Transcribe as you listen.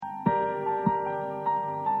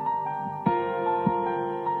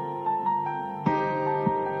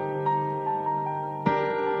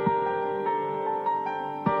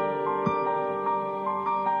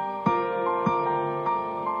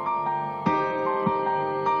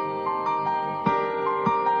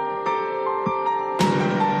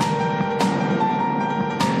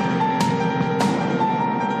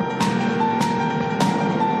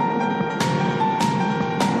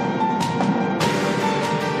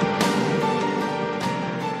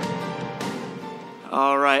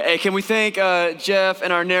right. Hey, can we thank Jeff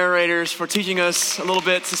and our narrators for teaching us a little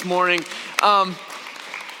bit this morning?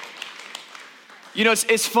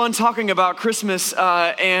 It's fun talking about Christmas,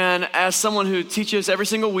 and as someone who teaches every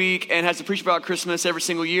single week and has to preach about Christmas every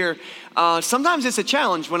single year, sometimes it's a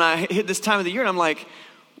challenge when I hit this time of the year and I'm like,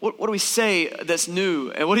 what do we say that's new?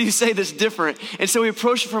 And what do you say that's different? And so we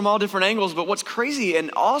approach it from all different angles, but what's crazy and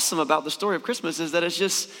awesome about the story of Christmas is that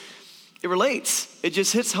it relates. It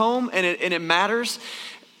just hits home and it matters.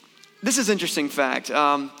 This is an interesting fact.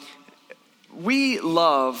 We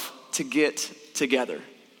love to get together.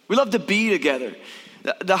 We love to be together.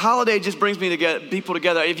 The holiday just brings people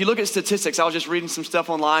together. If you look at statistics, I was just reading some stuff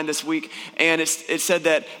online this week, and it said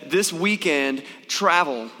that this weekend,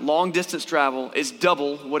 long distance travel, is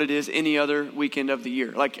double what it is any other weekend of the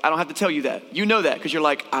year. Like, I don't have to tell you that. You know that because you're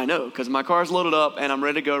like, I know, because my car's loaded up and I'm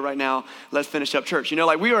ready to go right now. Let's finish up church.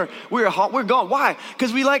 We're gone. Why?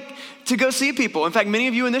 Because we like to go see people. In fact, many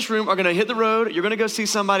of you in this room are going to hit the road. You're going to go see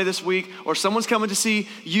somebody this week, or someone's coming to see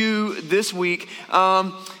you this week.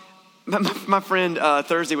 My friend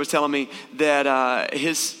Thursday was telling me that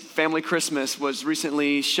his family Christmas was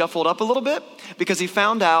recently shuffled up a little bit because he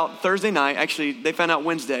found out Thursday night, actually they found out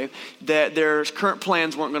Wednesday, that their current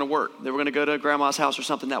plans weren't going to work. They were going to go to grandma's house or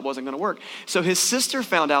something that wasn't going to work. So his sister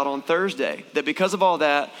found out on Thursday that because of all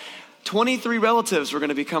that, 23 relatives were going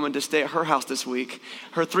to be coming to stay at her house this week,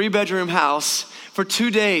 her 3-bedroom house, for 2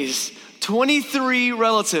 days. 23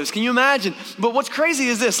 relatives. Can you imagine? But what's crazy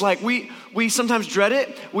is this, like we sometimes dread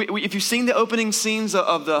it. If you've seen the opening scenes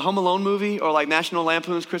of the Home Alone movie or like National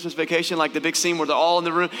Lampoon's Christmas Vacation, like the big scene where they're all in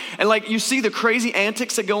the room and like you see the crazy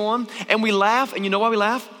antics that go on and we laugh, and you know why we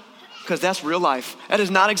laugh? Because that's real life. That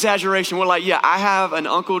is not exaggeration. We're like, yeah, I have an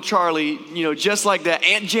Uncle Charlie, just like that.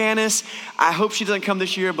 Aunt Janice, I hope she doesn't come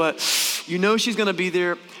this year, but she's going to be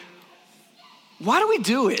there. Why do we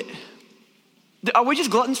do it? Are we just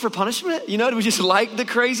gluttons for punishment? Do we just like the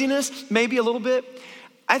craziness? Maybe a little bit.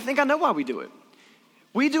 I think I know why we do it.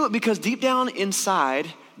 We do it because deep down inside,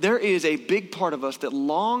 there is a big part of us that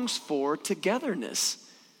longs for togetherness.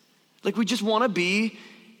 Like we just want to be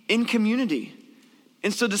in community.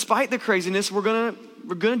 And so despite the craziness, we're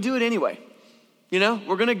gonna do it anyway.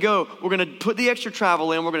 We're gonna go, we're gonna put the extra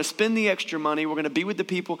travel in, we're gonna spend the extra money, we're gonna be with the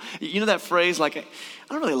people. That phrase, like, I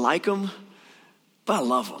don't really like them, but I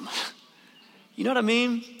love them. You know what I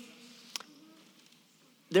mean?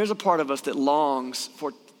 There's a part of us that longs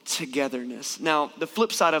for togetherness. Now, the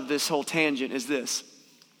flip side of this whole tangent is this.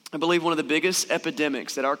 I believe one of the biggest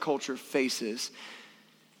epidemics that our culture faces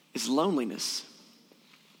is loneliness.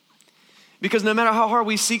 Because no matter how hard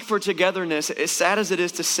we seek for togetherness, as sad as it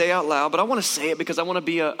is to say out loud, but I want to say it because I want to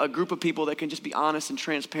be a group of people that can just be honest and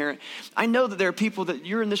transparent. I know that there are people that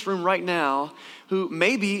you're in this room right now who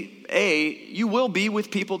maybe, you will be with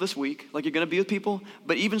people this week, like you're going to be with people,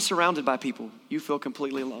 but even surrounded by people, you feel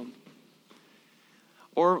completely alone.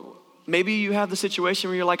 Or maybe you have the situation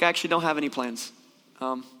where you're like, I actually don't have any plans.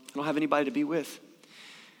 I don't have anybody to be with.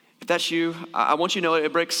 If that's you, I want you to know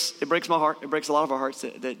it breaks my heart. It breaks a lot of our hearts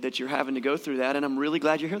that you're having to go through that. And I'm really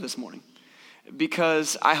glad you're here this morning.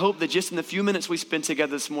 Because I hope that just in the few minutes we spent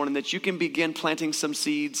together this morning that you can begin planting some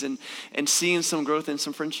seeds and seeing some growth in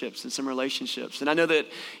some friendships and some relationships. And I know that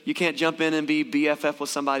you can't jump in and be BFF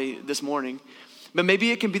with somebody this morning. But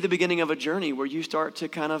maybe it can be the beginning of a journey where you start to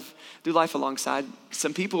kind of do life alongside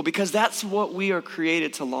some people, because that's what we are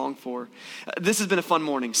created to long for. This has been a fun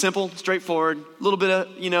morning. Simple, straightforward, a little bit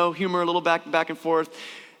of, humor, a little back and forth.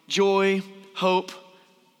 Joy, hope,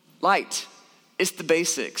 light. It's the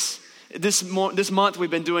basics. This month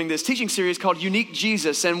we've been doing this teaching series called Unique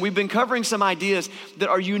Jesus, and we've been covering some ideas that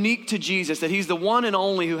are unique to Jesus, that he's the one and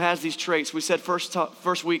only who has these traits. We said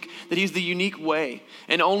first week that he's the unique way,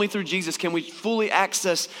 and only through Jesus can we fully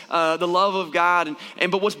access the love of God.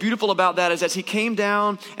 But what's beautiful about that is as he came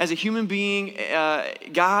down as a human being,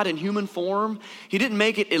 God in human form, he didn't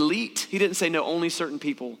make it elite. He didn't say, no, only certain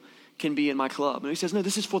people can be in my club. And he says, no,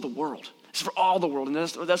 this is for the world. It's for all the world, and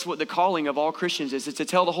that's what the calling of all Christians is. It's to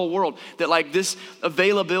tell the whole world that like this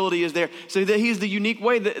availability is there. So that he's the unique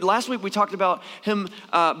way. Last week we talked about him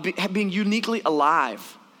being uniquely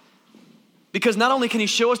alive. Because not only can he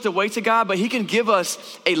show us the way to God, but he can give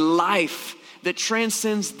us a life that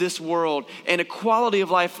transcends this world and a quality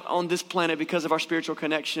of life on this planet because of our spiritual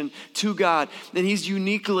connection to God. And he's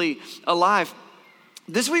uniquely alive.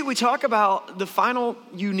 This week we talk about the final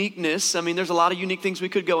uniqueness. I mean, there's a lot of unique things we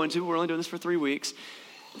could go into. We're only doing this for 3 weeks.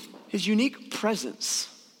 His unique presence.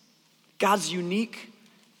 God's unique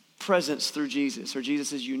presence through Jesus, or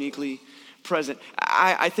Jesus is uniquely present.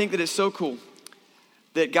 I think that it's so cool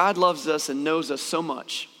that God loves us and knows us so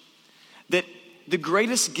much that the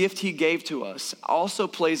greatest gift he gave to us also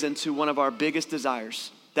plays into one of our biggest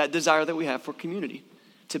desires, that desire that we have for community,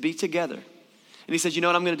 to be together. And he says, you know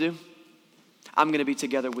what I'm going to do? I'm going to be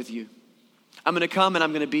together with you. I'm going to come and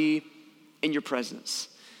I'm going to be in your presence.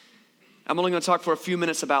 I'm only going to talk for a few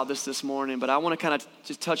minutes about this morning, but I want to kind of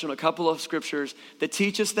just touch on a couple of scriptures that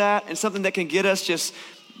teach us that, and something that can get us just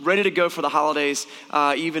ready to go for the holidays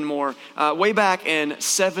even more. Way back in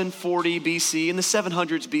 740 BC, in the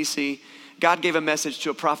 700s BC, God gave a message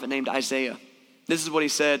to a prophet named Isaiah. This is what he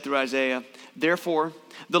said through Isaiah. Therefore,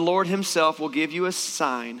 the Lord himself will give you a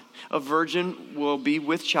sign. A virgin will be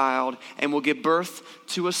with child and will give birth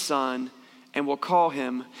to a son and will call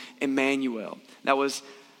him Emmanuel. That was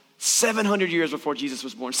 700 years before Jesus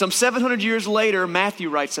was born. Some 700 years later, Matthew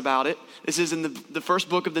writes about it. This is in the first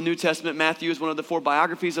book of the New Testament. Matthew is one of the 4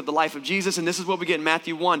 biographies of the life of Jesus. And this is what we get in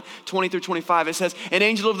Matthew 1, 20 through 25. It says, an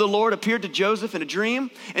angel of the Lord appeared to Joseph in a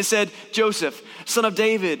dream and said, Joseph, son of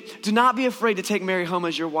David, do not be afraid to take Mary home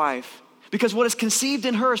as your wife, because what is conceived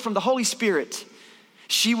in her is from the Holy Spirit.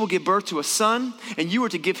 She will give birth to a son, and you are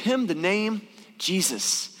to give him the name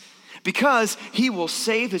Jesus, because he will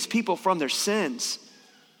save his people from their sins.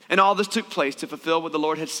 And all this took place to fulfill what the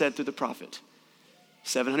Lord had said through the prophet.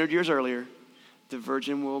 700 years earlier, the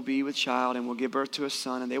virgin will be with child and will give birth to a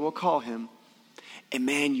son, and they will call him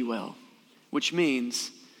Emmanuel, which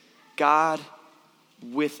means God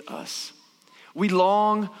with us. We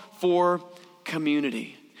long for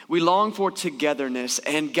community. We long for togetherness.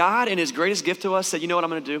 And God, in his greatest gift to us, said, you know what I'm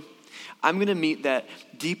going to do? I'm going to meet that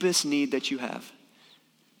deepest need that you have,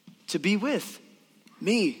 to be with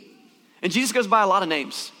me. And Jesus goes by a lot of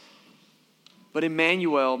names, but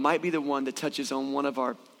Emmanuel might be the one that touches on one of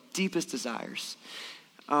our deepest desires.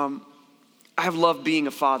 I have loved being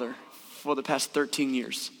a father for the past 13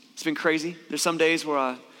 years. It's been crazy. There's some days where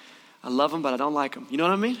I love them, but I don't like them. You know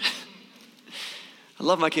what I mean? I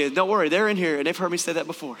love my kids. Don't worry, they're in here, and they've heard me say that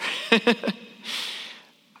before.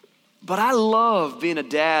 But I love being a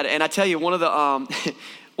dad, and I tell you, one of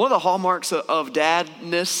the hallmarks of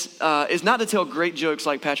dadness is not to tell great jokes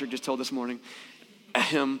like Patrick just told this morning.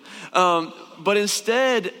 But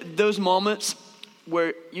instead, those moments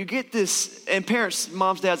where you get this, and parents,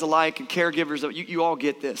 moms, dads alike, and caregivers, you all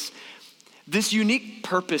get this unique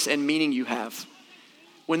purpose and meaning you have.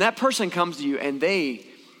 When that person comes to you and they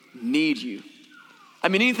need you. I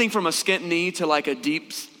mean, anything from a skint need to like a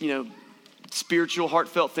deep, spiritual,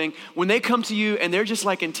 heartfelt thing. When they come to you and they're just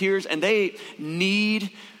like in tears and they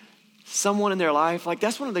need someone in their life, like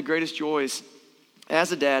that's one of the greatest joys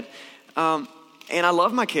as a dad. And I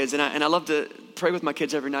love my kids, and I love to pray with my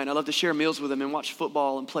kids every night. And I love to share meals with them and watch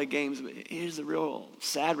football and play games. But here's the real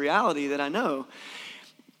sad reality that I know.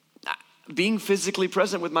 Being physically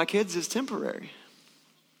present with my kids is temporary.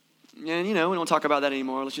 And, we don't talk about that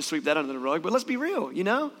anymore. Let's just sweep that under the rug. But let's be real,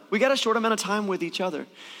 We got a short amount of time with each other.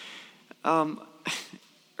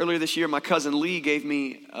 Earlier this year, my cousin Lee gave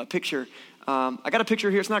me a picture. I got a picture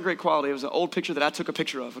here. It's not great quality. It was an old picture that I took a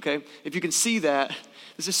picture of, okay? If you can see that,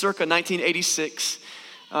 this is circa 1986.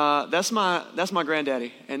 That's my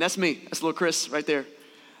granddaddy, and that's me. That's little Chris right there,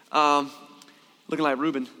 looking like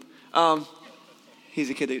Reuben. He's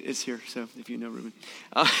a kid that is here, so if you know Reuben.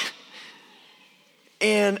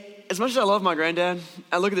 And as much as I love my granddad,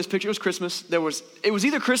 I look at this picture. It was Christmas. It was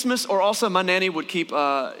either Christmas or also my nanny would keep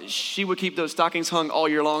those stockings hung all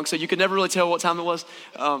year long, so you could never really tell what time it was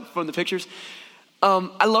from the pictures.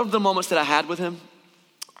 I loved the moments that I had with him,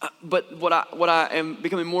 but what I am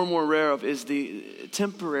becoming more and more aware of is the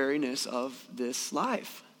temporariness of this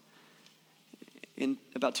life. In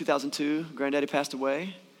about 2002, Granddaddy passed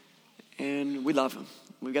away, and we love him.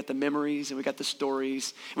 We've got the memories, and we got the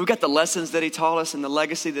stories, and we've got the lessons that he taught us and the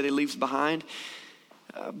legacy that he leaves behind.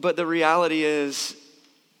 But the reality is,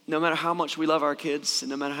 no matter how much we love our kids,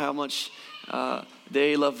 and no matter how much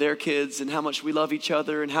they love their kids, and how much we love each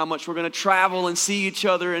other, and how much we're going to travel and see each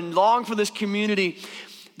other and long for this community,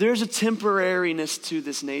 there's a temporariness to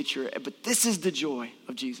this nature. But this is the joy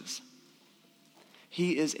of Jesus.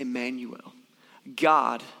 He is Emmanuel,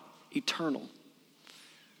 God eternal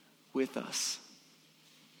with us.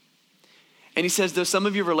 And he says, though some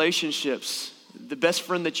of your relationships, the best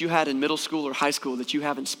friend that you had in middle school or high school that you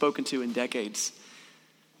haven't spoken to in decades,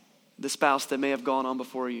 the spouse that may have gone on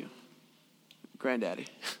before you, granddaddy,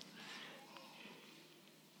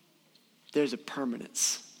 there's a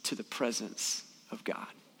permanence to the presence of God.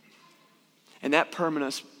 And that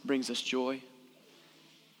permanence brings us joy.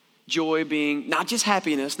 Joy being not just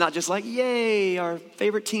happiness, not just like, yay, our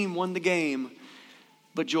favorite team won the game,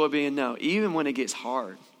 but joy being, no, even when it gets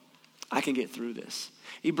hard, I can get through this.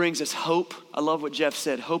 He brings us hope. I love what Jeff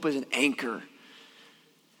said. Hope is an anchor.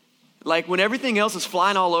 Like when everything else is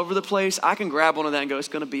flying all over the place, I can grab one of that and go, it's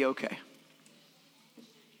going to be okay.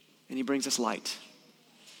 And he brings us light.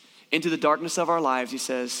 Into the darkness of our lives, he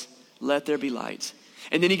says, let there be light.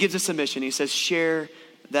 And then he gives us a mission. He says, share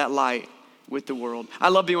that light with the world. I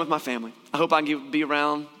love being with my family. I hope I can be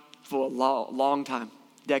around for a long time,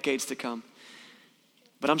 decades to come.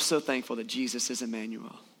 But I'm so thankful that Jesus is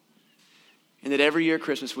Emmanuel. And that every year at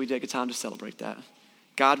Christmas, we take a time to celebrate that.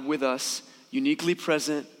 God with us, uniquely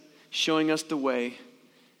present, showing us the way,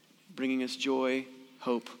 bringing us joy,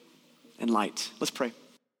 hope, and light. Let's pray.